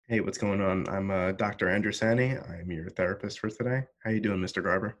Hey, what's going on? I'm Dr. Andrew Sani. I'm your therapist for today. How you doing, Mr.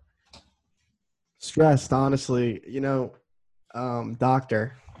 Garber? Stressed, honestly.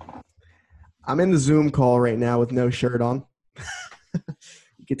 Doctor, I'm in the Zoom call right now with no shirt on.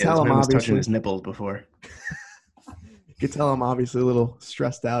 You could Yeah, this tell I'm man was touching obviously, his nipples before. you could tell I'm obviously a little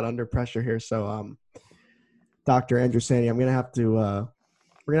stressed out under pressure here. So, Dr. Andrew Sani, we're gonna have to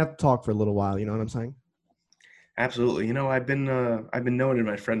talk for a little while. You know what I'm saying? Absolutely. I've been known in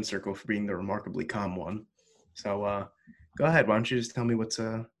my friend circle for being the remarkably calm one. So go ahead. Why don't you just tell me what's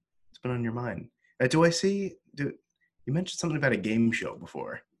been on your mind? Do I see? Do you mentioned something about a game show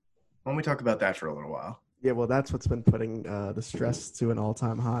before? Why don't we talk about that for a little while? Yeah, well, that's what's been putting the stress to an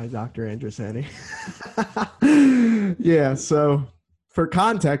all-time high, Dr. Andrew Sani. Yeah, so for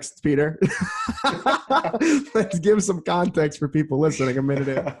context, Peter, let's give some context for people listening a minute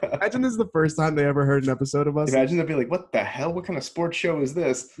in. Imagine this is the first time they ever heard an episode of us. Imagine they'd be like, "What the hell? What kind of sports show is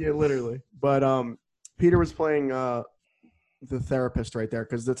this?" Yeah, literally. But Peter was playing the therapist right there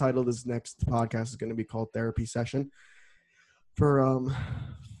because the title of this next podcast is going to be called Therapy Session for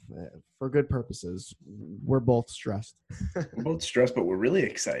for good purposes. We're both stressed. We're both stressed, but we're really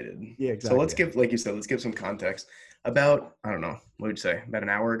excited. Yeah, So let's exactly. give, like you said, let's give some context. About, I don't know, what would you say, about an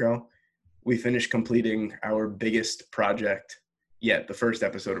hour ago, we finished completing our biggest project yet, the first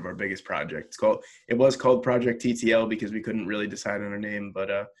episode of our biggest project. It was called Project TTL because we couldn't really decide on a name.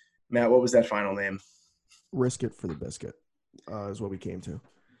 But Matt, what was that final name? Risk it for the biscuit is what we came to.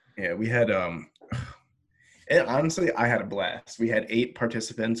 Yeah, we had and honestly, I had a blast. We had 8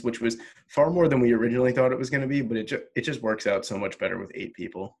 participants, which was far more than we originally thought it was going to be, but it just works out so much better with 8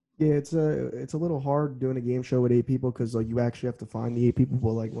 people. Yeah, it's a little hard doing a game show with 8 people because like you actually have to find the 8 people.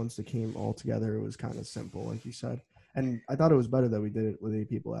 But like once they came all together, it was kind of simple, like you said. And I thought it was better that we did it with 8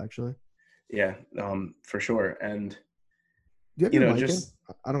 people actually. Yeah, for sure. And Do you have you your know, mic in? just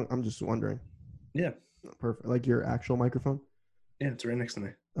I don't. I'm just wondering. yeah, Perfect. Like your actual microphone? yeah, it's right next to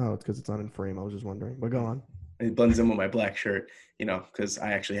me. Oh, it's because it's not in frame. I was just wondering. But go on. It blends in with my black shirt, because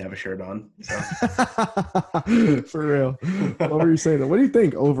I actually have a shirt on. So For real. What were you saying though? What do you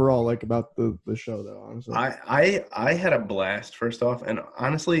think overall, like about the show though? Honestly, I had a blast first off, and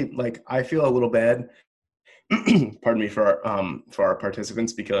honestly, like I feel a little bad. Pardon me for our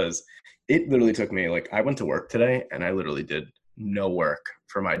participants because it literally took me like I went to work today and I literally did no work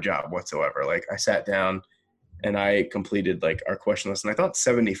for my job whatsoever. Like I sat down and I completed like our question list, and I thought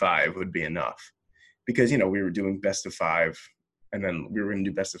 75 would be enough because we were doing best of 5, and then we were going to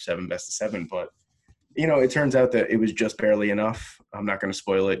do best of 7, best of 7, but it turns out that it was just barely enough. I'm not going to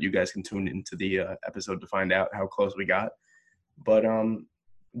spoil it. You guys can tune into the episode to find out how close we got. But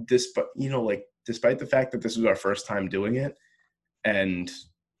despite the fact that this was our first time doing it, and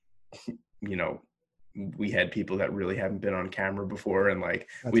you know, we had people that really haven't been on camera before, and like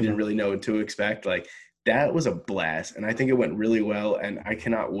that's we didn't enough. really know what to expect. Like that was a blast, and I think it went really well. And I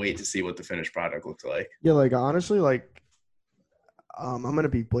cannot wait to see what the finished product looks like. Yeah, like honestly, like I'm gonna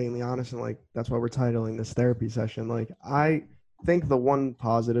be blatantly honest, and like that's why we're titling this therapy session. Like I think the one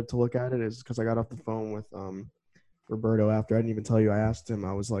positive to look at it is because I got off the phone with Roberto after. I didn't even tell you. I asked him.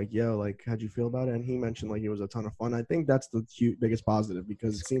 I was like, "Yo, like, how'd you feel about it?" And he mentioned like it was a ton of fun. I think that's the biggest positive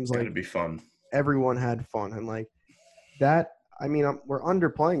because It's it seems got to like be fun. everyone had fun and like that. I mean, we're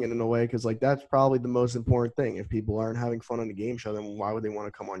underplaying it in a way because like that's probably the most important thing. If people aren't having fun on the game show, then why would they want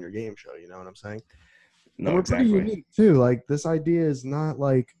to come on your game show? You know what I'm saying? And No, we're pretty exactly. unique too. Like this idea is not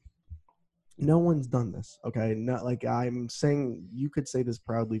like no one's done this. Okay, not like I'm saying you could say this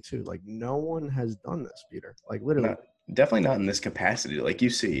proudly too. Like no one has done this, Peter. Like literally. Not definitely not in this capacity. Like you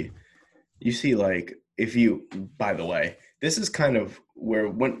see like if you by the way, this is kind of where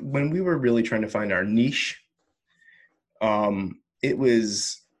when we were really trying to find our niche, it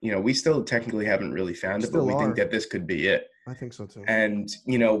was, we still technically haven't really found it, but Still we think are. that this could be it. I think so too. And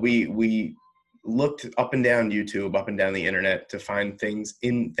we looked up and down YouTube, up and down the internet to find things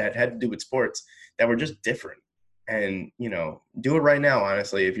in that had to do with sports that were just different. And do it right now.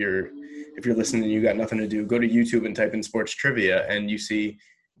 Honestly, if you're listening and you got nothing to do, go to YouTube and type in sports trivia, and you see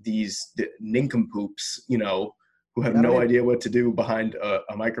these nincompoops, who have Yeah, I don't no even. idea what to do behind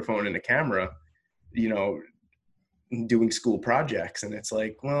a microphone and a camera, you know, doing school projects. And it's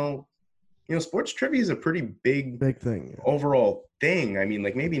like, well, sports trivia is a pretty big Big thing. Yeah. overall thing. I mean,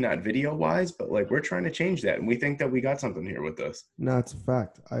 like maybe not video wise, but like we're trying to change that. And we think that we got something here with this. No, it's a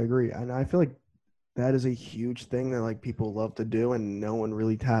fact. I agree. And I feel like that is a huge thing that like people love to do and no one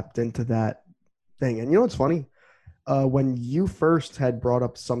really tapped into that thing. And you know what's funny? When you first had brought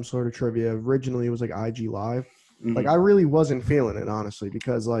up some sort of trivia, originally it was like IG Live. Like Mm-hmm. I really wasn't feeling it honestly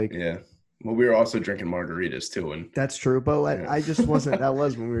because like Yeah. Well, we were also drinking margaritas too, and That's true, but like, yeah. I just wasn't. That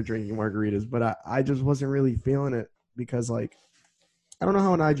was when we were drinking margaritas, but I just wasn't really feeling it because like I don't know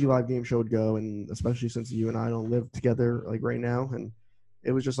how an IG live game show would go, and especially since you and I don't live together like right now, and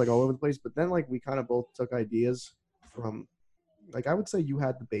it was just like all over the place. But then like we kind of both took ideas from like I would say you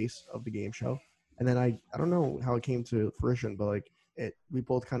had the base of the game show, and then I don't know how it came to fruition, but like it we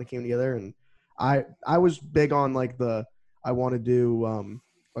both kind of came together, and I was big on like the I want to do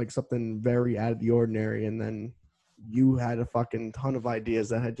like something very out of the ordinary, and then you had a fucking ton of ideas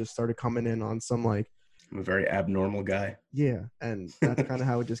that had just started coming in on some like I'm a very abnormal guy. yeah, and that's kind of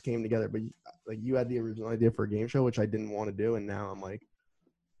how it just came together. But like you had the original idea for a game show, which I didn't want to do, and now I'm like,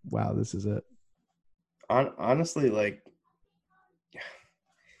 wow, this is it. Honestly, like,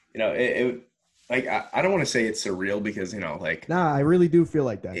 it like I don't want to say it's surreal because like Nah, I really do feel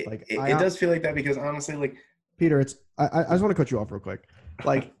like that. it, Like it, I it does feel like that because honestly, like, Peter, it's I just want to cut you off real quick.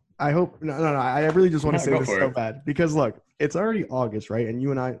 Like I hope no, I really just want to no, say go this for so it. bad because look, it's already August, right? And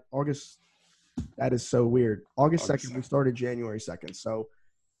you and I August that is so weird. August 2nd, we started January 2nd. So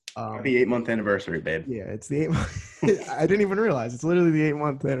Happy 8-month anniversary, babe. yeah, it's the 8 I didn't even realize it's literally the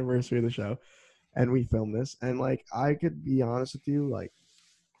 8-month anniversary of the show. And we filmed this. And like I could be honest with you, like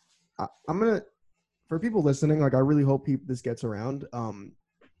I'm gonna for people listening, like I really hope this gets around.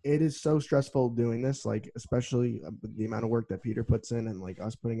 It is so stressful doing this, like especially the amount of work that Peter puts in and like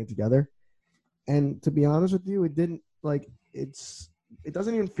us putting it together. And to be honest with you, it didn't like it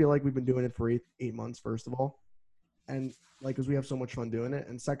doesn't even feel like we've been doing it for 8 months. First of all, and like because we have so much fun doing it,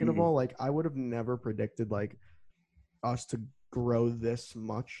 and second of Hmm. all, like I would have never predicted like us to grow this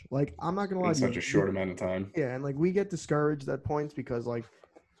much. Like I'm not gonna lie In to such a you, short amount of time. yeah, and like we get discouraged at points because like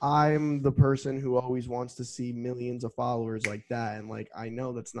I'm the person who always wants to see millions of followers like that, and like I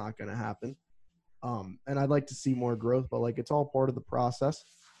know that's not gonna happen. And I'd like to see more growth, but like it's all part of the process.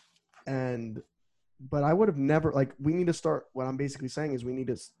 And but I would have never like we need to start. What I'm basically saying is we need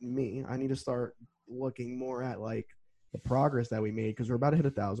to I need to start looking more at like the progress that we made because we're about to hit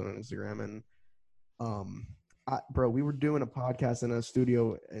 1,000 on Instagram, and um bro, we were doing a podcast in a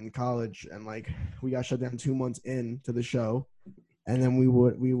studio in college, and like we got shut down 2 months into the show, and then we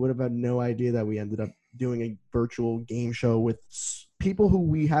would have had no idea that we ended up doing a virtual game show with people who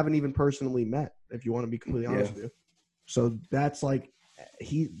we haven't even personally met. If you want to be completely Yeah. honest with you, so that's like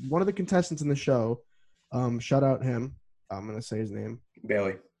one of the contestants in the show. Shout out him. I'm gonna say his name.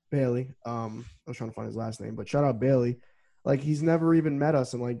 Bailey. Bailey. I was trying to find his last name, but shout out Bailey. Like he's never even met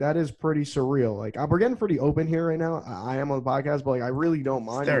us, and like that is pretty surreal. Like we're getting pretty open here right now. I am on the podcast, but like I really don't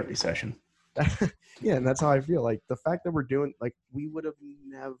mind. Therapy session. Yeah, and that's how I feel. Like the fact that we're doing, like we would have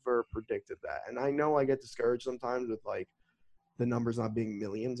never predicted that. And I know I get discouraged sometimes with like the numbers not being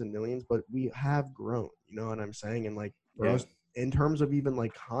millions and millions, but we have grown. You know what I'm saying? And like for Yeah. us, in terms of even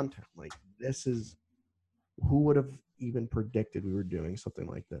like content, like this is who would have even predicted we were doing something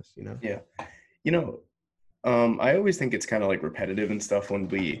like this? You know? Yeah. You know, I always think it's kind of like repetitive and stuff when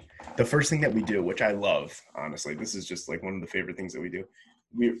the first thing that we do, which I love, honestly, this is just like one of the favorite things that we do.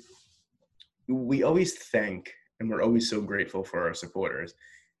 We always thank and we're always so grateful for our supporters.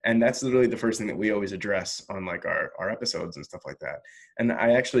 And that's literally the first thing that we always address on like our episodes and stuff like that. And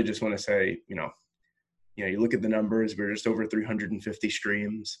I actually just want to say, you look at the numbers, we're just over 350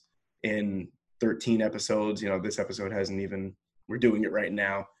 streams in 13 episodes. This episode hasn't even, we're doing it right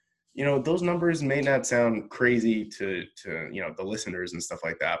now. Those numbers may not sound crazy to the listeners and stuff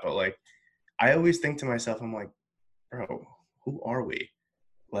like that, but like I always think to myself, I'm like, bro, who are we?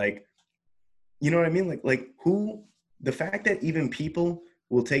 Like, you know what I mean? Like who, the fact that even people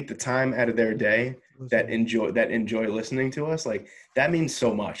will take the time out of their day that enjoy listening to us, like that means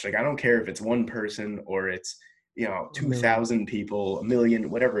so much. Like I don't care if it's one person or it's 2,000 people, a million,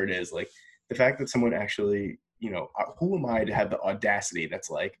 whatever it is. Like the fact that someone actually, who am I to have the audacity that's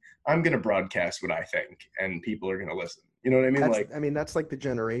like, I'm going to broadcast what I think and people are going to listen. You know what I mean? That's like the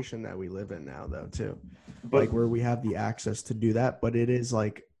generation that we live in now, though, too. But Like where we have the access to do that, but it is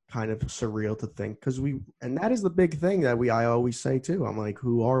like kind of surreal to think and that is the big thing that I always say too. I'm like,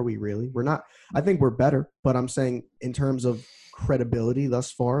 who are we really? We're not. I think we're better, but I'm saying in terms of credibility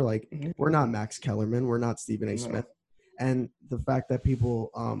thus far, like we're not Max Kellerman, we're not Stephen A. Smith, and the fact that people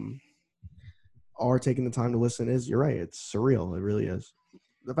are taking the time to listen is, you're right, it's surreal. It really is.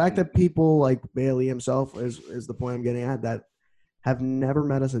 The fact that people like Bailey himself is the point I'm getting at, that have never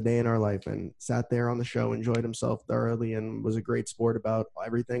met us a day in our life and sat there on the show, enjoyed himself thoroughly, and was a great sport about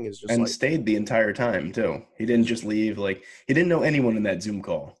everything is just and like stayed the entire time too. He didn't just leave. Like he didn't know anyone in that Zoom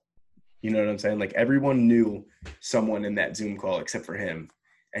call. You know what I'm saying? Like everyone knew someone in that Zoom call except for him.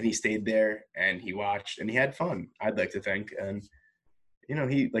 And he stayed there and he watched and he had fun, I'd like to think. And, you know,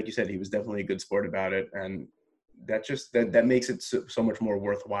 he, like you said, he was definitely a good sport about it. And that makes it so much more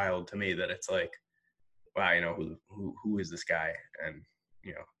worthwhile to me, that it's like, wow, you know, who is this guy? And,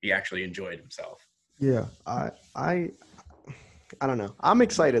 you know, he actually enjoyed himself. Yeah, I don't know. I'm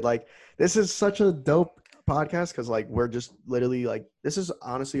excited. Like, this is such a dope podcast because like we're just literally like, this is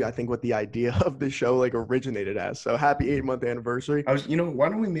honestly I think what the idea of the show like originated as. So happy 8-month anniversary. You know, why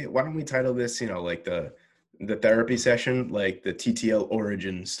don't we title this, you know, like the therapy session, like the TTL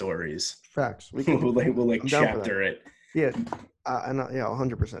origin stories. Facts. We can do we'll like I'm down for that. chapter it. Yeah, and yeah,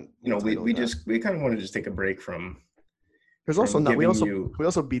 100%. You know, we kind of want to just take a break from. There's also not. We you,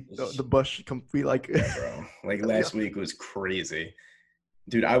 also beat the Bush. We like. Yeah, bro. Like last week was crazy,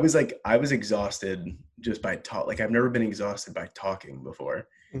 dude. I was exhausted just by talk. Like I've never been exhausted by talking before.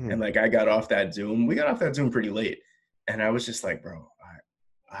 Mm-hmm. And like I got off that Zoom. We got off that Zoom pretty late, and I was just like, bro,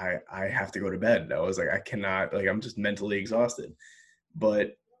 I have to go to bed. I was like, I cannot. Like I'm just mentally exhausted.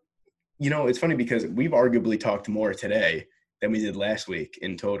 But you know, it's funny because we've arguably talked more today than we did last week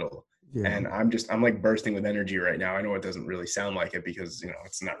in total. Yeah. And I'm like bursting with energy right now. I know it doesn't really sound like it because, you know,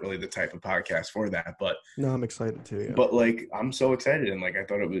 it's not really the type of podcast for that, but no, I'm excited too. Yeah. But like, I'm so excited. And like, I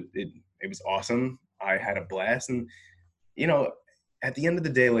thought it was awesome. I had a blast. And, you know, at the end of the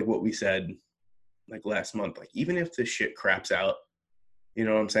day, like what we said, like last month, like even if the shit craps out, you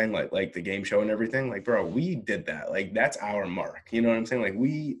know what I'm saying? Like the game show and everything, like, bro, we did that. Like, that's our mark. You know what I'm saying? Like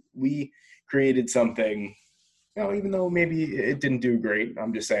we created something, you know, even though maybe it didn't do great.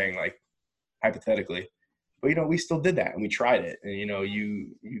 I'm just saying, like, hypothetically, but you know, we still did that and we tried it. And you know, you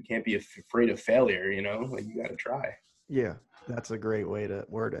can't be afraid of failure. You know, like you got to try. Yeah, that's a great way to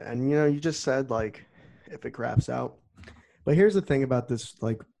word it. And you know, you just said like, if it craps out. But here's the thing about this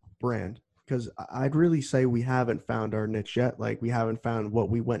like brand, because I'd really say we haven't found our niche yet. Like we haven't found what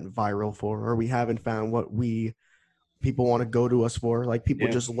we went viral for, or we haven't found what people want to go to us for. Like people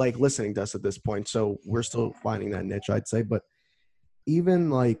just like listening to us at this point. So we're still finding that niche, I'd say. But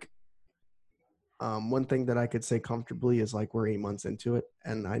even like, one thing that I could say comfortably is like we're 8 months into it,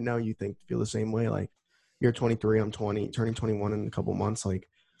 and I know you feel the same way. Like you're 23, I'm 20, turning 21 in a couple months. Like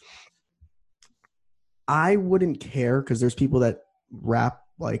I wouldn't care because there's people that rap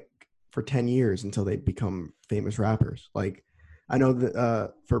like for 10 years until they become famous rappers. Like I know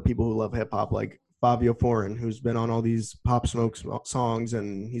that for people who love hip hop, like Fabio Foreign, who's been on all these Pop Smoke songs,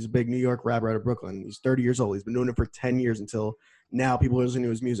 and he's a big New York rapper out of Brooklyn. He's 30 years old. He's been doing it for 10 years until now people are listening to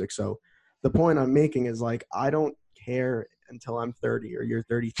his music. So the point I'm making is like, I don't care until I'm 30 or you're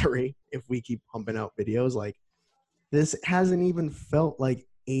 33 if we keep pumping out videos. Like this hasn't even felt like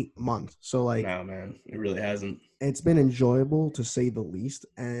 8 months. So like, no, man, it really hasn't. It's been enjoyable to say the least.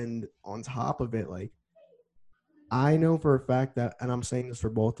 And on top of it, like I know for a fact that, and I'm saying this for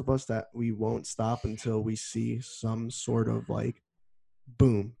both of us, that we won't stop until we see some sort of like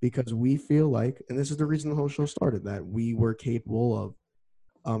boom, because we feel like, and this is the reason the whole show started, that we were capable of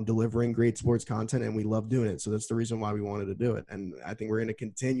delivering great sports content and we love doing it. So that's the reason why we wanted to do it. And I think we're going to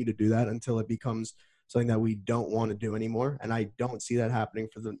continue to do that until it becomes something that we don't want to do anymore. And I don't see that happening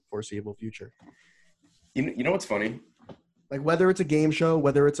for the foreseeable future. You know what's funny? Like whether it's a game show,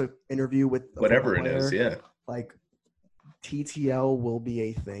 whether it's an interview with whatever it is, yeah. Like TTL will be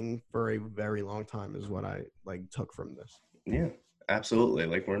a thing for a very long time is what I like took from this. Yeah, absolutely.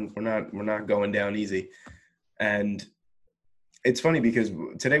 Like we're not going down easy. And it's funny because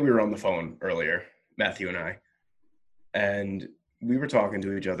today we were on the phone earlier, Matthew and I, and we were talking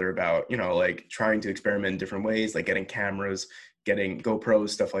to each other about, you know, like trying to experiment in different ways, like getting cameras, getting GoPros,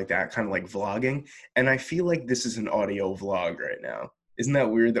 stuff like that, kind of like vlogging. And I feel like this is an audio vlog right now. Isn't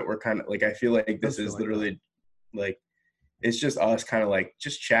that weird that we're kind of like, I feel like this is literally like, it's just us kind of like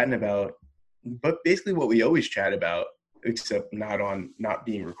just chatting about, but basically what we always chat about, except not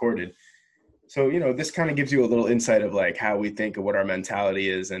being recorded. So, you know, this kind of gives you a little insight of like how we think of what our mentality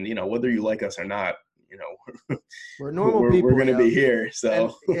is. And, you know, whether you like us or not, you know, we're normal people. We're going to be here.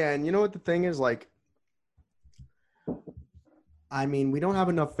 So, and you know what the thing is, like, I mean, we don't have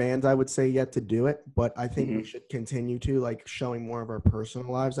enough fans, I would say, yet to do it. But I think we should continue to like showing more of our personal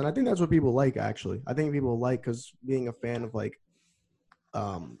lives. And I think that's what people like, actually. I think people like because being a fan of like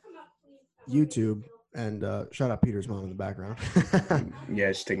YouTube and shout out Peter's mom in the background.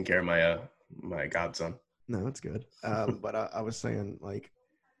 Yeah, she's taking care of my godson. No, that's good. But I was saying like,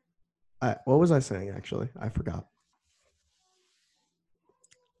 what was I saying actually? I forgot.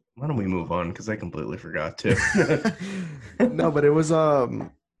 Why don't we move on? Because I completely forgot too. No, but it was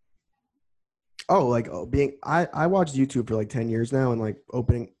being I watched YouTube for like 10 years now and like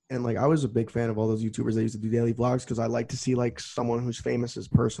opening and like I was a big fan of all those YouTubers that used to do daily vlogs because I like to see like someone who's famous'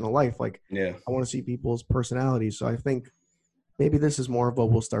 personal life. Like yeah, I want to see people's personalities. So I think maybe this is more of what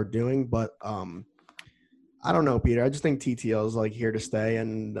we'll start doing, but I don't know, Peter. I just think TTL is like here to stay,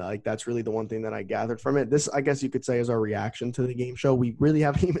 and like that's really the one thing that I gathered from it. This, I guess you could say, is our reaction to the game show. We really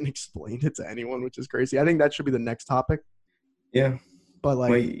haven't even explained it to anyone, which is crazy. I think that should be the next topic. Yeah. But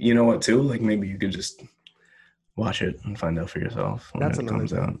like, Wait, you know what too? Like maybe you could just watch it and find out for yourself when that's it another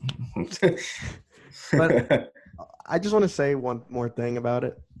comes out. thing. But I just want to say one more thing about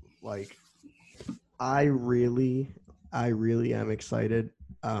it. Like, I really am excited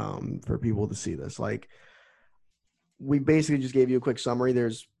for people to see this. Like, we basically just gave you a quick summary.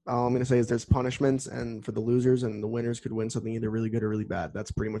 There's all I'm going to say is there's punishments, and for the losers, and the winners could win something either really good or really bad.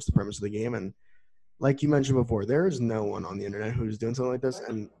 That's pretty much the premise of the game. And like you mentioned before, there is no one on the internet who's doing something like this.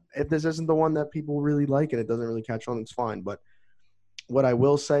 And if this isn't the one that people really like and it doesn't really catch on, it's fine. But what I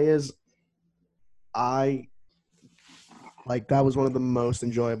will say is I like that was one of the most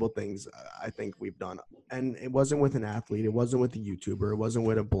enjoyable things I think we've done. And it wasn't with an athlete. It wasn't with a YouTuber. It wasn't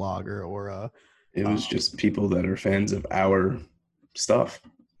with a blogger or a It was just people that are fans of our stuff.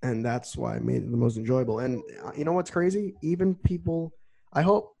 and that's why I made it the most enjoyable. And you know what's crazy? Even people, I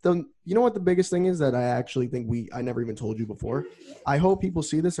hope you know what the biggest thing is that I actually think I never even told you before. I hope people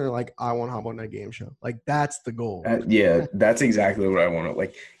see this and are like, I want to hop on that game show. Like that's the goal. Yeah, that's exactly what I want to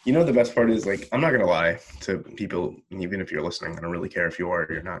like. You know, the best part is like, I'm not going to lie to people, even if you're listening, I don't really care if you are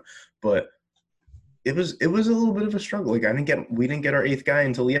or you're not, but it was a little bit of a struggle. Like we didn't get our 8th guy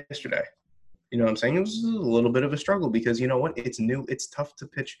until yesterday. You know what I'm saying? It was a little bit of a struggle because you know what? It's new. It's tough to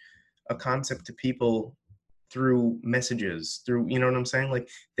pitch a concept to people through messages, you know what I'm saying? Like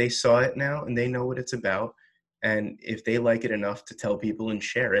they saw it now and they know what it's about. And if they like it enough to tell people and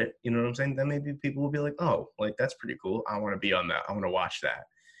share it, you know what I'm saying? Then maybe people will be like, oh, like that's pretty cool. I want to be on that. I want to watch that.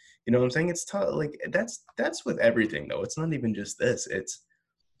 You know what I'm saying? It's tough. Like that's with everything though. It's not even just this. It's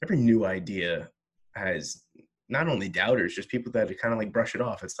every new idea has not only doubters, just people that kind of like brush it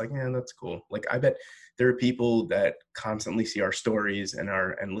off. It's like, yeah, that's cool. Like I bet there are people that constantly see our stories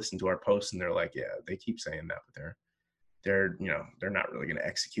and listen to our posts and they're like, yeah, they keep saying that, but they're they're not really going to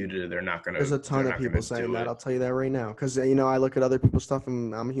execute it. They're not going to. There's a ton of people saying that. I'll tell you that right now. Because, I look at other people's stuff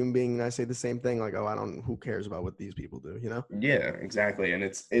and I'm a human being and I say the same thing. Like, oh, who cares about what these people do, Yeah, exactly. And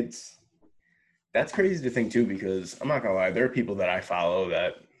that's crazy to think too, because I'm not going to lie. There are people that I follow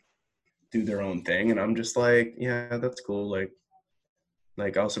that do their own thing. And I'm just like, yeah, that's cool.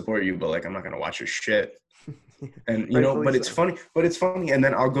 Like I'll support you, but like, I'm not going to watch your shit. And but it's funny. And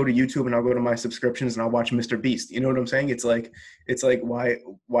then I'll go to YouTube and I'll go to my subscriptions and I'll watch Mr. Beast. You know what I'm saying? It's like,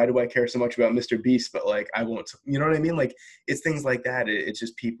 why do I care so much about Mr. Beast? But like, I won't, you know what I mean? Like it's things like that. It's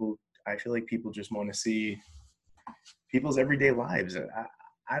just people, I feel like people just want to see people's everyday lives.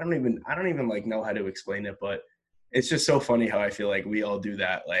 I don't even like know how to explain it, but it's just so funny how I feel like we all do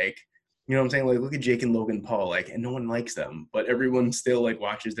that. Like, you know what I'm saying? Like, look at Jake and Logan Paul, like, and no one likes them, but everyone still like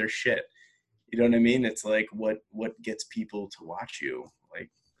watches their shit. You know what I mean? It's like what gets people to watch you. Like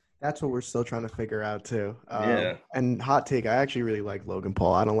that's what we're still trying to figure out too. Yeah. And hot take, I actually really like Logan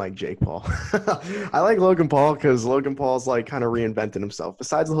Paul. I don't like Jake Paul. I like Logan Paul because Logan Paul's like kind of reinvented himself.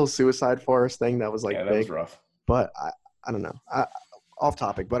 Besides the whole Suicide Forest thing, that was like that big. was rough. But I don't know. Off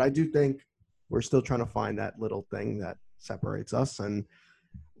topic, but I do think we're still trying to find that little thing that separates us. And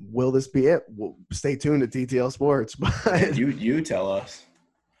will this be it? We'll stay tuned to TTL Sports. But you tell us.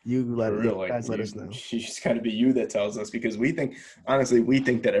 You guys let us know. It's got to be you that tells us, because we think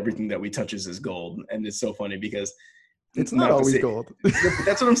that everything that we touches is gold, and it's so funny because it's not always gold.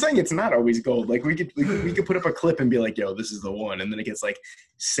 That's what I'm saying. It's not always gold. Like we could put up a clip and be like, "Yo, this is the one," and then it gets like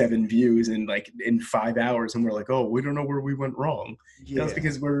 7 views in 5 hours, and we're like, "Oh, we don't know where we went wrong." Yeah. That's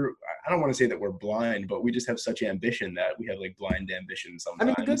because I don't want to say that we're blind, but we just have such ambition that we have like blind ambition sometimes. I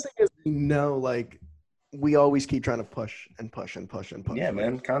mean, the good thing is we know like. We always keep trying to push and push and push and push. Yeah,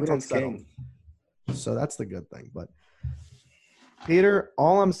 man. Content's king. So that's the good thing. But Peter,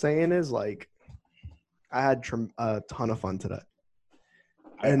 all I'm saying is like I had a ton of fun today.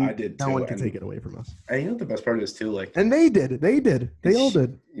 And I did too. No one can take it away from us. And you know what the best part is too? Like, and they did. They all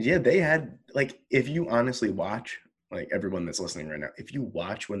did. Yeah, they had like, if you honestly watch, like everyone that's listening right now, if you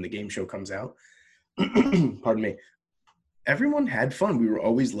watch when the game show comes out, pardon me, everyone had fun. We were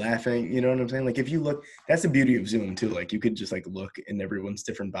always laughing. You know what I'm saying? Like if you look, that's the beauty of Zoom too. Like you could just like look in everyone's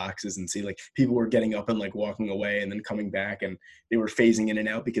different boxes and see like people were getting up and like walking away and then coming back, and they were phasing in and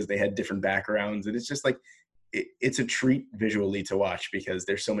out because they had different backgrounds. And it's just like, it's a treat visually to watch because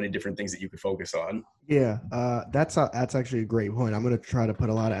there's so many different things that you could focus on. Yeah. That's actually a great point. I'm going to try to put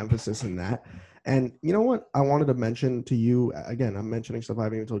a lot of emphasis in that. And you know what? I wanted to mention to you again, I'm mentioning stuff I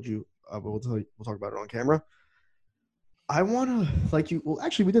haven't even told you, but we'll talk about it on camera. I want to well,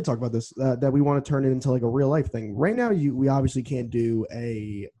 actually, we did talk about this that we want to turn it into like a real life thing. Right now, we obviously can't do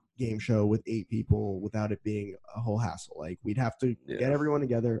a game show with 8 people without it being a whole hassle. Like we'd have to get Yeah. everyone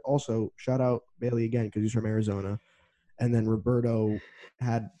together. Also, shout out Bailey again because he's from Arizona, and then Roberto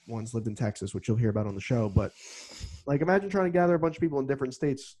had once lived in Texas, which you'll hear about on the show. But like, imagine trying to gather a bunch of people in different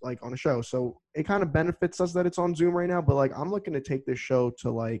states like on a show. So it kind of benefits us that it's on Zoom right now. But like, I'm looking to take this show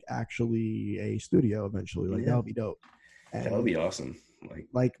to like actually a studio eventually. Like that Yeah. would be dope. That would And be awesome.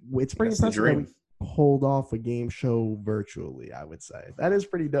 like it's pretty That's the impressive that we dream. pulled off a game show virtually. I would say that is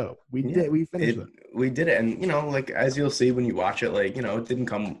pretty dope. Yeah. We finished it. We did it. And, like, as you'll see when you watch it, like, it didn't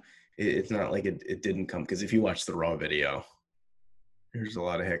come, it's not like it didn't come. Because if you watch the raw video, there's a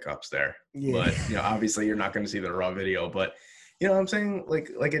lot of hiccups there. Yeah. But, obviously you're not going to see the raw video. But, I'm saying,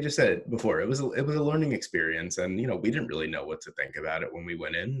 like I just said before, it was a learning experience. And, we didn't really know what to think about it when we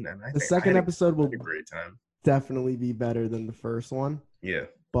went in. And I The think I second had episode will a great time. definitely be better than the first one. Yeah.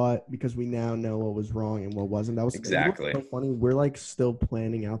 But because we now know what was wrong and what wasn't, that was Exactly. so funny. We're like still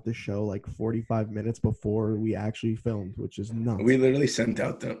planning out the show like 45 minutes before we actually filmed, which is nuts. We literally sent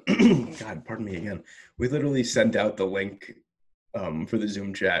out the God, pardon me again. We literally sent out the link for the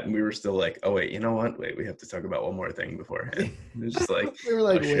Zoom chat, and we were still like, oh wait, you know what? Wait, we have to talk about one more thing beforehand. It was just like we were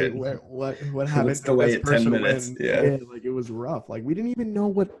like, oh, wait, shit. what happened? Let's delay it 10 minutes. Yeah. Like it was rough. Like we didn't even know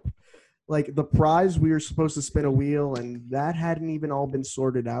what. Like the prize, we were supposed to spin a wheel, and that hadn't even all been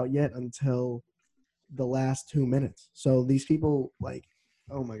sorted out yet until the last 2 minutes. So these people, like,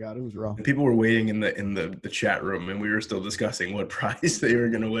 oh my god, it was rough. And people were waiting in the chat room, and we were still discussing what prize they were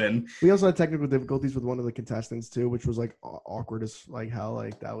gonna win. We also had technical difficulties with one of the contestants too, which was like awkward as like hell.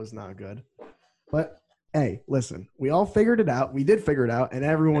 Like that was not good. But hey, listen, we all figured it out. We did figure it out, and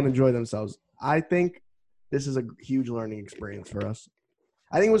everyone enjoyed themselves. I think this is a huge learning experience for us.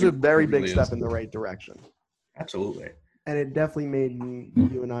 I think it was a very big step in the right direction. Absolutely. And it definitely made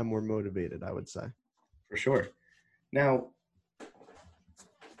you and I more motivated, I would say. For sure. Now,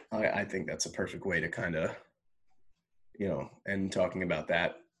 I think that's a perfect way to kind of, end talking about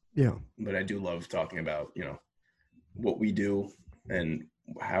that. Yeah. But I do love talking about, what we do and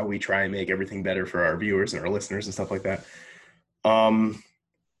how we try and make everything better for our viewers and our listeners and stuff like that. I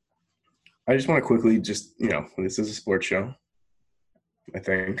just want to quickly this is a sports show, I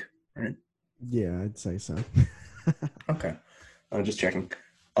think, right? Yeah, I'd say so. Okay. I'm just checking.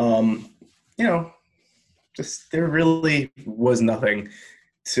 Just there really was nothing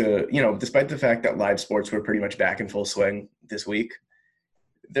to, despite the fact that live sports were pretty much back in full swing this week,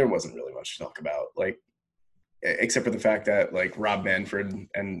 there wasn't really much to talk about, like, except for the fact that, like, Rob Manfred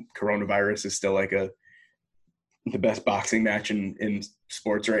and coronavirus is still like the best boxing match in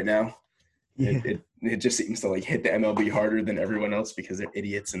sports right now. Yeah. It just seems to like hit the MLB harder than everyone else because they're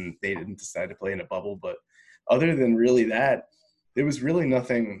idiots and they didn't decide to play in a bubble. But other than really that, there was really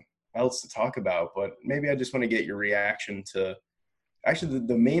nothing else to talk about. But maybe I just want to get your reaction to – actually,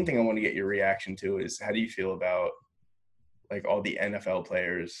 the main thing I want to get your reaction to is how do you feel about, like, all the NFL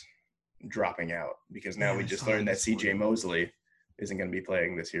players dropping out? Because now we just learned that CJ Mosley isn't going to be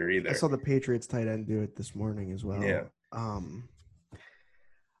playing this year either. I saw the Patriots tight end do it this morning as well. Yeah.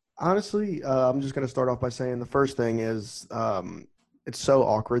 Honestly, I'm just going to start off by saying the first thing is it's so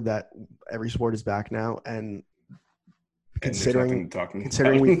awkward that every sport is back now. And considering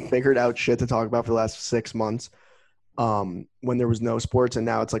we figured out shit to talk about for the last 6 months when there was no sports, and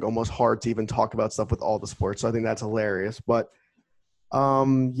now it's like almost hard to even talk about stuff with all the sports. So I think that's hilarious. But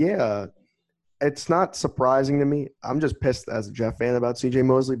yeah, it's not surprising to me. I'm just pissed as a Jeff fan about CJ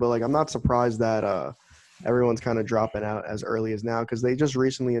Mosley, but like I'm not surprised that everyone's kind of dropping out as early as now because they just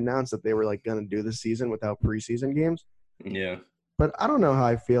recently announced that they were like going to do the season without preseason games. Yeah. But I don't know how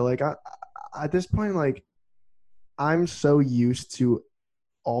I feel. Like at this point, like I'm so used to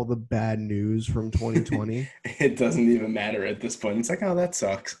all the bad news from 2020. It doesn't even matter at this point. It's like, oh, that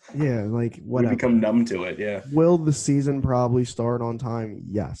sucks. Yeah, like whatever. We become numb to it. Yeah. Will the season probably start on time?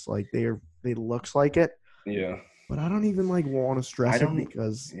 Yes. Like they looks like it. Yeah. But I don't even like want to stress it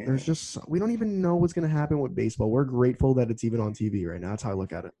because there's just we don't even know what's going to happen with baseball. We're grateful that it's even on TV right now. That's how I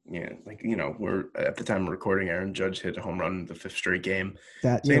look at it. Yeah, like we're at the time of recording, Aaron Judge hit a home run in the 5th straight game.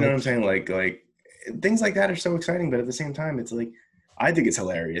 So you know what I'm saying? Like things like that are so exciting, but at the same time, it's like I think it's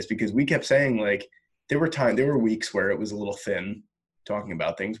hilarious because we kept saying like there were weeks where it was a little thin talking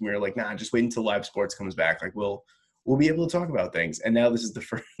about things. We were like, nah, just wait until live sports comes back. Like we'll be able to talk about things. And now this is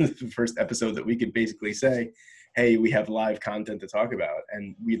the first episode that we could basically say, hey, we have live content to talk about.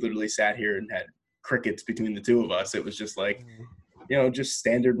 And we literally sat here and had crickets between the two of us. It was just like, just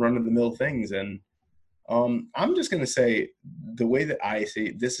standard run-of-the-mill things. And I'm just going to say the way that I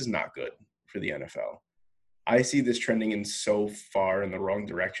see this is not good for the NFL. I see this trending in so far in the wrong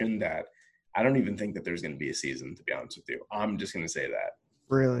direction that I don't even think that there's going to be a season, to be honest with you. I'm just going to say that.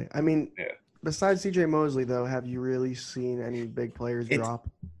 Really? I mean, Yeah. besides CJ Mosley, though, have you really seen any big players It's drop?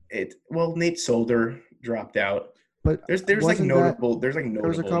 well, Nate Solder dropped out. But There's like wasn't that notable there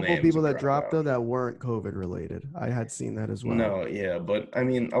was a couple of names people who that dropped dropped though out. that weren't COVID related. I had seen that as well. No, yeah, but I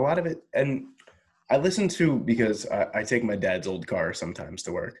mean a lot of it, and I listen to because I take my dad's old car sometimes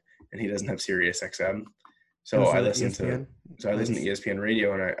to work, and he doesn't have Sirius XM, so Listen I to listen to ESPN. so I listen to Nice. ESPN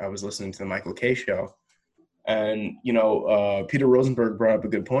radio, and I was listening to the Michael Kay show, and Peter Rosenberg brought up a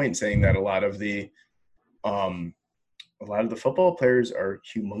good point, saying that um, a lot of the football players are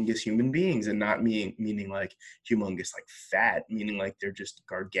humongous human beings, and not meaning like humongous like fat, meaning like they're just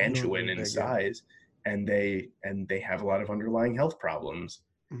gargantuan Really in big, yeah. size, and they have a lot of underlying health problems.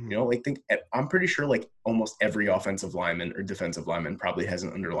 Hmm. Like I'm pretty sure like almost every offensive lineman or defensive lineman probably has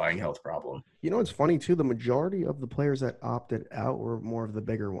an underlying health problem. You know, it's funny too. The majority of the players that opted out were more of the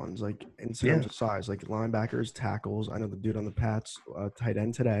bigger ones, like in Yeah. terms of size, like linebackers, tackles. I know the dude on the Pats, tight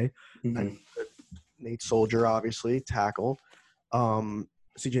end today. I know Hmm. Nate Soldier, obviously, tackle. Um,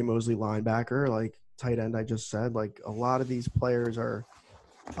 CJ Mosley, linebacker, like tight end. I just said, like a lot of these players are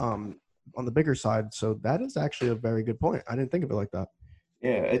um, on the bigger side. So that is actually a very good point. I didn't think of it like that.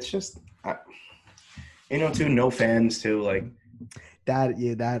 Yeah, it's just too no fans too. Like That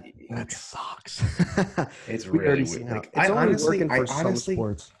sucks. it's We really already weird. seen how Like it's only working for some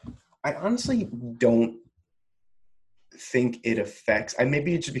sports. I honestly don't think it affects. I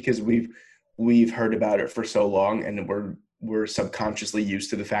maybe it's just because we've heard about it for so long, and we're subconsciously used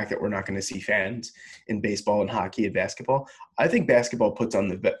to the fact that we're not going to see fans in baseball and hockey and basketball. I think basketball puts on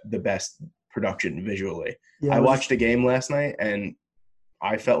the best production visually. Yeah, I it was watched a game last night, and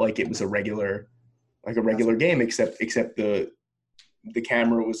I felt like it was a regular game, except the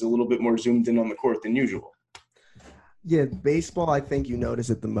camera was a little bit more zoomed in on the court than usual. yeah, baseball. I think you notice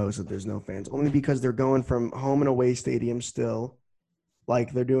it the most that there's no fans, only because they're going from home and away stadiums still,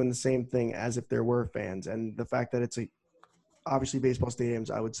 like they're doing the same thing as if there were fans, and the fact that it's a obviously baseball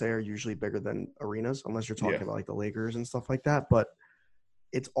stadiums, I would say, are usually bigger than arenas, unless you're Yeah, talking about like the Lakers and stuff like that. But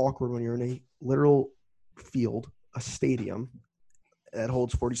it's awkward when you're in a literal field, a stadium that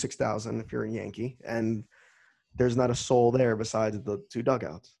holds 46,000 if you're a Yankee, and there's not a soul there besides the two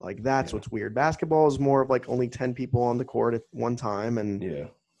dugouts. Like that's yeah, what's weird. Basketball is more of like only 10 people on the court at one time, and yeah.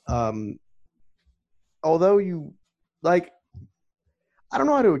 um, although you like, I don't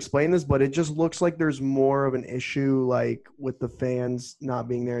know how to explain this, but it just looks like there's more of an issue like with the fans not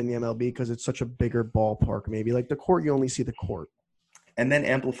being there in the MLB because it's such a bigger ballpark. Maybe like the court, you only see the court. And then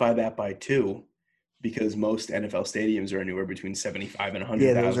amplify that by two, because most NFL stadiums are anywhere between 75 and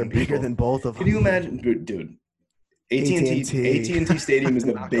Yeah, those are 100,000 bigger people. than both of Can you them. imagine, dude? AT&T. AT&T Stadium is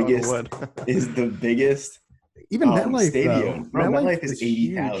the Knock on biggest wood. biggest Even MetLife though. stadium. Bro, MetLife MetLife is is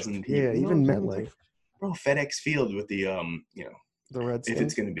huge. 80,000 Yeah, people. You know what even I'm talking about? MetLife, Bro, FedEx Field with the the if it's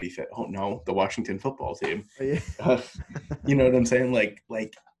Redskins. going to be oh no, the Washington football team. Oh, yeah. You know what I'm saying? Like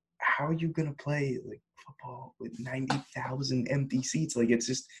how are you going to play like football with 90,000 empty seats? Like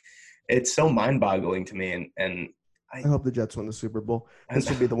it's so mind-boggling to me, and I hope the Jets win the Super Bowl. This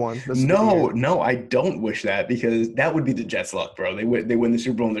would be the one. This would be the no, year. no, I don't wish that, because that would be the Jets' luck, bro. They win the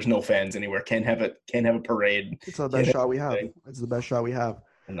Super Bowl and there's no fans anywhere. Can't have a parade. It's the Can't best have shot we have. anything. It's the best shot we have.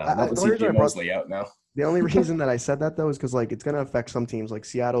 No, not with The only reason CJ I brought Mosley out now. the only reason that I said that though is because like it's gonna affect some teams. Like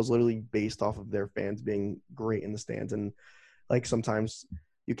Seattle's literally based off of their fans being great in the stands, and like sometimes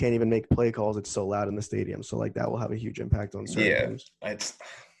you can't even make play calls. It's so loud in the stadium. So like that will have a huge impact on certain Yeah, teams. it's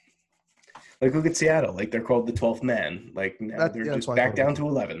like look at Seattle. Like they're called the 12th man. Like now they're That's just why I back thought down about to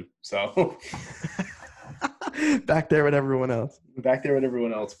 11. So it. Back there with everyone else. back there with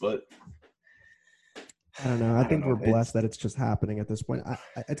everyone else, but I don't know. I I don't think we're know. blessed that it's just happening at this point.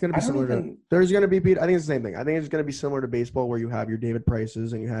 It's going to I be don't similar to. even. There's going to be. I think it's the same thing. I think it's going to be similar to baseball, where you have your David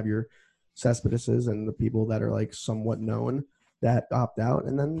Prices and you have your Cespedeses and the people that are like somewhat known that opt out,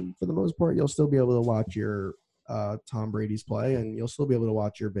 and then for the most part, you'll still be able to watch your Tom Brady's play, and you'll still be able to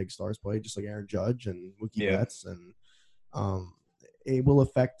watch your big stars play, just like Aaron Judge and Mookie Yeah, Betts, and it will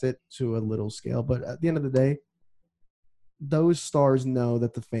affect it to a little scale. But at the end of the day, those stars know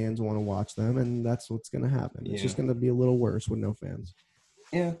that the fans want to watch them, and that's what's going to happen. It's yeah, just going to be a little worse with no fans.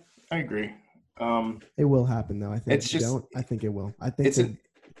 yeah. I agree. It will happen, though. I think It's you just don't. I think it will. I think it's it. an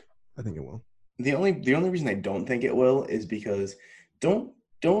I think it will. the only reason I don't think it will is because don't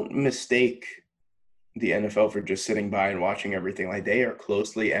don't mistake the NFL for just sitting by and watching everything. Like they are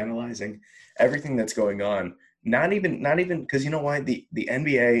closely analyzing everything that's going on. Not even because you know why the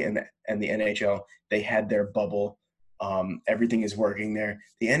NBA and the NHL, they had their bubble Everything is working there.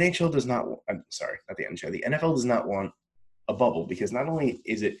 The NHL does not. I'm sorry, not the NHL. The NFL does not want a bubble because not only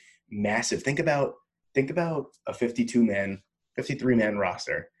is it massive. Think about a 53-man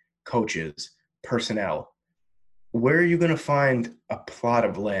roster, coaches, personnel. Where are you going to find a plot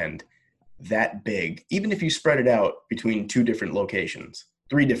of land that big, even if you spread it out between 3 different locations?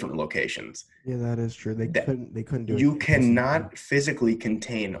 Yeah, that is true. They couldn't do it. You cannot physically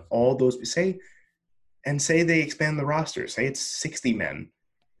contain all those. Say they expand the roster. Say it's 60 men.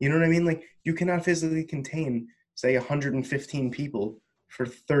 You know what I mean? Like, you cannot physically contain, say, 115 people for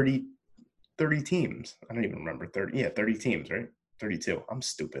 30 teams. I don't even remember 30. Yeah, 30 teams, right? 32. I'm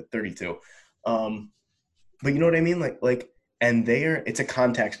stupid. 32. But you know what I mean? And it's a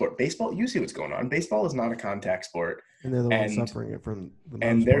contact sport. Baseball, you see what's going on. Baseball is not a contact sport. And they're the ones suffering it from the most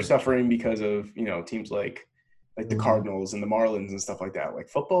And they're part. suffering because of, teams like the Cardinals and the Marlins and stuff like that. Like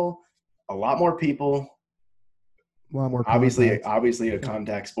football, a lot more people. A lot more obviously a contact.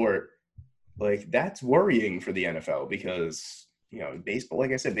 contact sport. Like, that's worrying for the NFL because, baseball,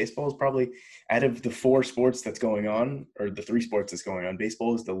 like I said, baseball is probably, out of the 4 sports that's going on, or the 3 sports that's going on,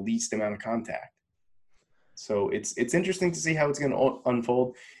 baseball is the least amount of contact. So it's interesting to see how it's going to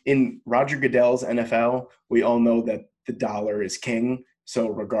unfold. In Roger Goodell's NFL, we all know that the dollar is king. So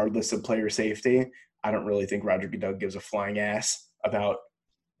regardless of player safety, I don't really think Roger Goodell gives a flying ass about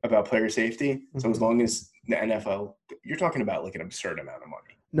player safety. Mm-hmm. So as long as the NFL, you're talking about like an absurd amount of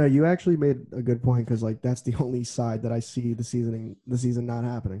money. No, you actually made a good point because like that's the only side that I see the season not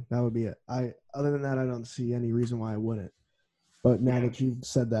happening. That would be it. Other than that, I don't see any reason why I wouldn't. But now that you've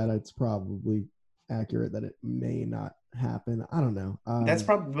said that, it's probably accurate that it may not happen. I don't know. That's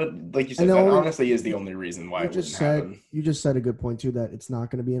probably, but like you said, that honestly is the only reason why it wouldn't happen. You just said a good point too, that it's not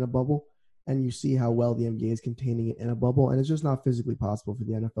going to be in a bubble, and you see how well the NBA is containing it in a bubble, and it's just not physically possible for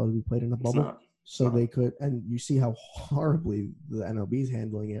the NFL to be played in a bubble. They could, and you see how horribly the MLB is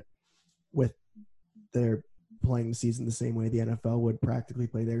handling it with their playing the season the same way the NFL would practically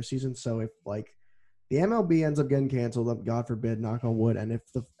play their season. So if like the MLB ends up getting canceled, God forbid, knock on wood, and if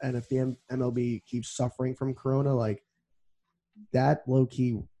the MLB keeps suffering from Corona, like that low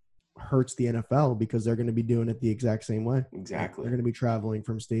key hurts the NFL because they're going to be doing it the exact same way. Exactly. They're going to be traveling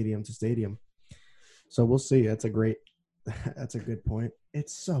from stadium to stadium. So we'll see. That's a good point.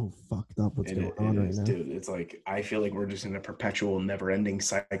 It's so fucked up what's going on right now. Dude, it's like I feel like we're just in a perpetual never-ending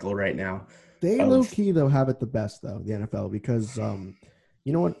cycle right now. They low key though have it the best though, the NFL, because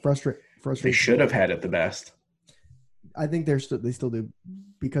you know what frustrates they should have had it the best. I think they still do,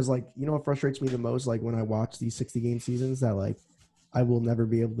 because like, you know what frustrates me the most, like when I watch these 60-game seasons, that like I will never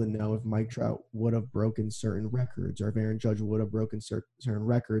be able to know if Mike Trout would have broken certain records or if Aaron Judge would have broken certain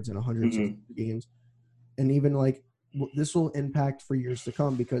records in 160 games. And even like this will impact for years to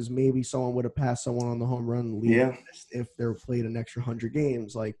come because maybe someone would have passed someone on the home run lead if they're played an extra 100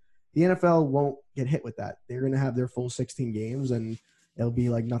 games. Like the NFL won't get hit with that. They're going to have their full 16 games and it'll be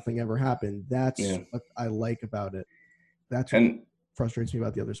like nothing ever happened. That's what I like about it. That's what frustrates me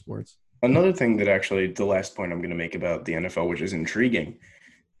about the other sports. Another thing that actually, the last point I'm going to make about the NFL, which is intriguing,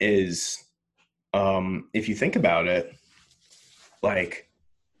 is if you think about it, like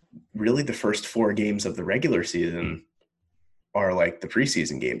really the first 4 games of the regular season are like the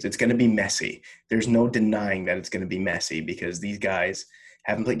preseason games. It's going to be messy. There's no denying that it's going to be messy because these guys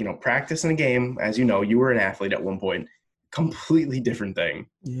haven't played, practice in a game. As you know, you were an athlete at one point. Completely different thing.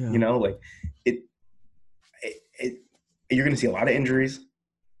 Yeah. Like you're going to see a lot of injuries.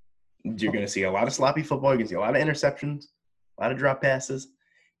 You're going to see a lot of sloppy football. You're going to see a lot of interceptions, a lot of drop passes.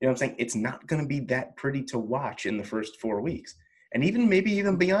 You know what I'm saying? It's not going to be that pretty to watch in the first 4 weeks. And maybe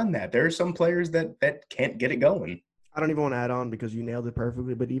even beyond that, there are some players that can't get it going. I don't even want to add on because you nailed it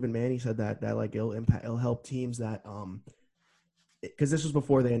perfectly. But even Manny said that like it'll help teams that because this was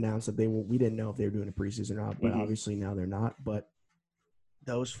before they announced that we didn't know if they were doing a preseason or not, but obviously now they're not. But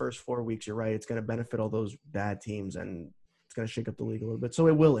those first 4 weeks, you're right, it's going to benefit all those bad teams and it's going to shake up the league a little bit. So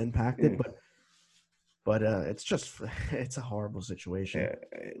it will impact it, but it's a horrible situation. Yeah,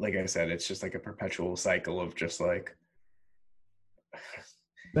 like I said, it's just like a perpetual cycle of just like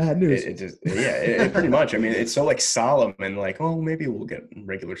bad news. It pretty much. I mean, it's so like solemn and like, oh, maybe we'll get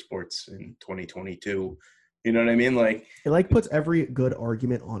regular sports in 2022. You know what I mean? Like it like puts every good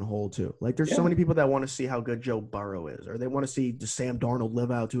argument on hold too. Like there's so many people that want to see how good Joe Burrow is, or they want to see Sam Darnold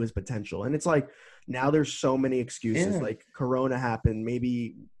live out to his potential. And it's like now there's so many excuses. Like Corona happened,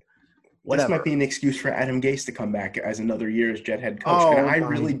 maybe whatever. This might be an excuse for Adam Gase to come back as another year as Jet head coach. And I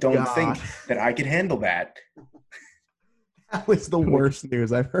really don't think that I could handle that. That was the worst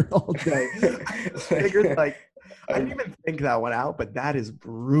news I've heard all day. I figured I didn't even think that one out, but that is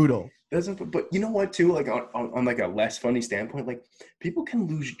brutal. doesn't. But you know what, too? Like on like a less funny standpoint, like people can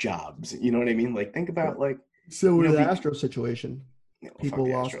lose jobs. You know what I mean? Like think about like Similar to the the Astro situation. fuck People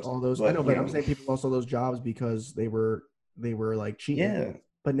the lost Astros, all those. I but know, but I'm saying people lost all those jobs because they were like cheating. yeah,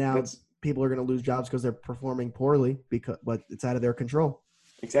 But now that's people are going to lose jobs because they're performing poorly but it's out of their control.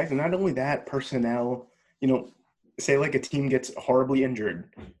 exactly. Not only that, personnel. Say like a team gets horribly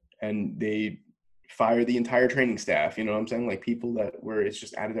injured, and they fire the entire training staff. You know what I'm saying? Like people that where it's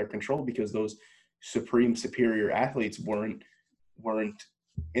just out of their control because those superior athletes weren't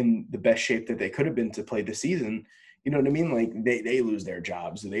in the best shape that they could have been to play the season. You know what I mean? Like they lose their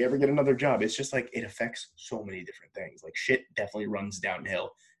jobs. Do they ever get another job? It's just like it affects so many different things. Like shit definitely runs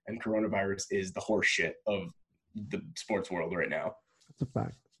downhill, and coronavirus is the horse shit of the sports world right now. That's a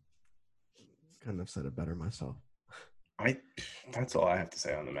fact. Couldn't have said it better myself. I that's all I have to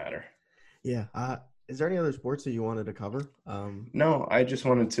say on the matter. Yeah. Is there any other sports that you wanted to cover? No, I just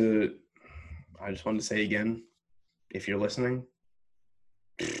wanted to say again, if you're listening,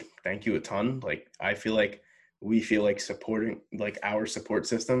 thank you a ton. Like we feel like supporting like our support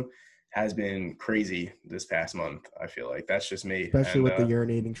system has been crazy this past month. I feel like that's just me. Especially And with the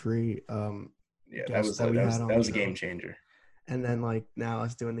urinating tree yeah, guest that we had on that the was a show. game changer. And then like now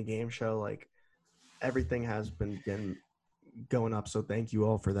us doing the game show, like everything has been going up. So thank you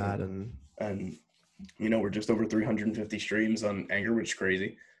all for that. And we're just over 350 streams on Anchor, which is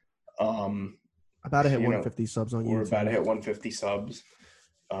crazy. About to hit 150 subs on YouTube. We're about to hit 150 subs.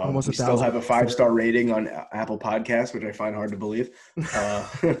 Almost we still have a 5-star rating on Apple Podcasts, which I find hard to believe.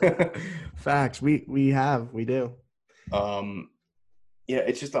 Facts. We do. Yeah,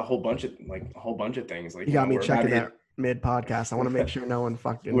 it's just a whole bunch of things. Like you got me checking that mid podcast. I want to make sure no one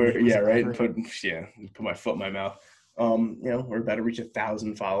fucking. Put my foot in my mouth. We're about to reach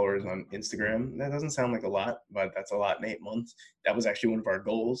 1,000 followers on Instagram. That doesn't sound like a lot, but that's a lot in 8 months. That was actually one of our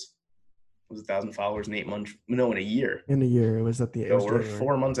goals. Was 1,000 followers in 8 months? No, in a year. In a year, it was at the. So we're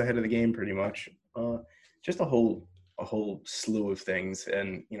 4 months ahead of the game, pretty much. Just a whole slew of things,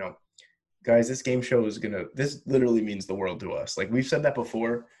 and guys, this game show this literally means the world to us. Like we've said that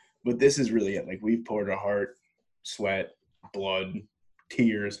before, but this is really it. Like we've poured our heart, sweat, blood,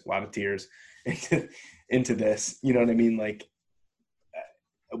 tears, a lot of tears into this. You know what I mean? Like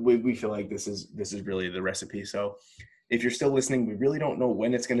we feel like this is really the recipe. So if you're still listening, we really don't know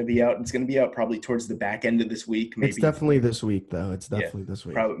when it's going to be out. It's going to be out probably towards the back end of this week. Maybe. It's definitely this week, though. It's definitely this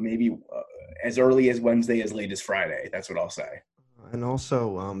week. Probably maybe as early as Wednesday, as late as Friday. That's what I'll say. And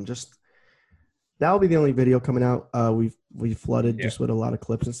also, just that'll be the only video coming out. We've flooded just with a lot of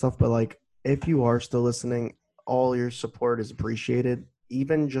clips and stuff. But like, if you are still listening, all your support is appreciated.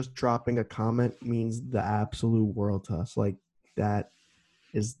 Even just dropping a comment means the absolute world to us. Like that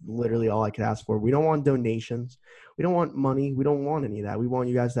is literally all I could ask for. We don't want donations. We don't want money. We don't want any of that. We want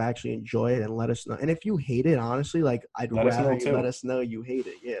you guys to actually enjoy it and let us know. And if you hate it, honestly, like I'd rather you let us know you hate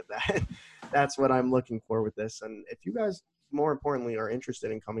it. Yeah, that's what I'm looking for with this. And if you guys, more importantly, are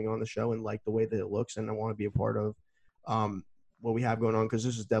interested in coming on the show and like the way that it looks and I want to be a part of what we have going on, because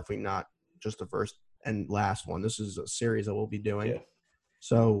this is definitely not just the first and last one. This is a series that we'll be doing. Yeah.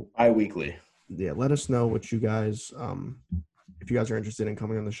 So bi-weekly. Yeah, let us know what you guys if you guys are interested in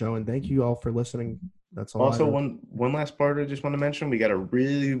coming on the show, and thank you all for listening. That's all. Also, one last part I just want to mention: we got a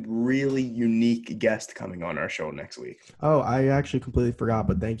really, really unique guest coming on our show next week. Oh, I actually completely forgot,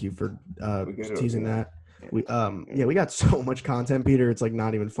 but thank you for teasing that. Yeah. We got so much content, Peter. It's like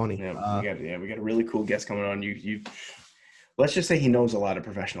not even funny. Yeah, we got a really cool guest coming on. You let's just say he knows a lot of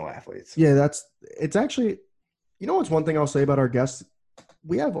professional athletes. Yeah, it's actually, what's one thing I'll say about our guests?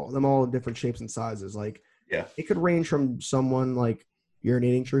 We have them all in different shapes and sizes. Like. Yeah, it could range from someone like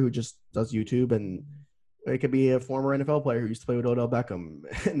Urinating Tree who just does YouTube, and it could be a former NFL player who used to play with Odell Beckham,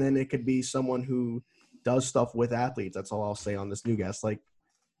 and then it could be someone who does stuff with athletes. That's all I'll say on this new guest. Like,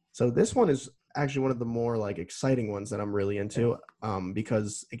 so this one is actually one of the more like exciting ones that I'm really into,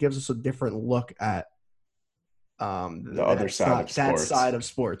 because it gives us a different look at the other side of sports. That side of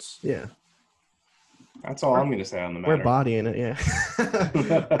sports. Yeah. That's all I'm going to say on the matter. We're bodying it, yeah.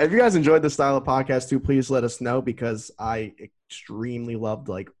 If you guys enjoyed the style of podcast too, please let us know, because I extremely loved,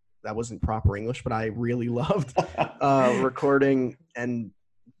 like, that wasn't proper English, but I really loved recording and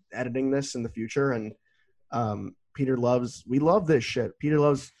editing this in the future. And we love this shit. Peter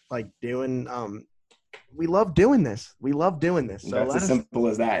loves like doing, we love doing this. So that's as simple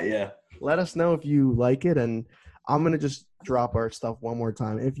as that. Yeah. Let us know if you like it. And I'm going to just drop our stuff one more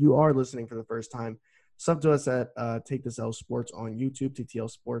time. If you are listening for the first time, sub to us at Take This L Sports on YouTube, TTL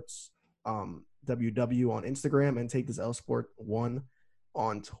Sports WW on Instagram, and Take This L Sport 1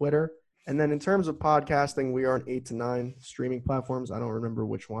 on Twitter. And then in terms of podcasting, we are on 8 to 9 streaming platforms. I don't remember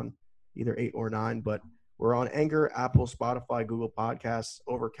which one. either 8 or 9. But we're on Anchor, Apple, Spotify, Google Podcasts,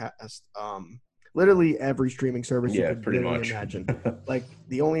 Overcast, literally every streaming service you Yeah, could pretty really much. imagine. Like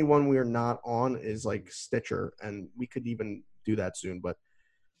the only one we're not on is like Stitcher, and we could even do that soon. But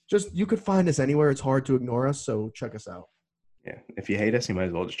just you could find us anywhere. It's hard to ignore us, so check us out. Yeah, if you hate us, you might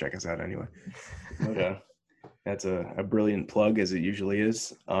as well just check us out anyway. Okay, that's a brilliant plug, as it usually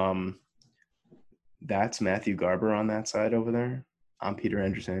is. That's Matthew Garber on that side over there. I'm Peter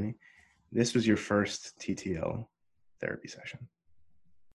Andrusani. This was your first TTL therapy session.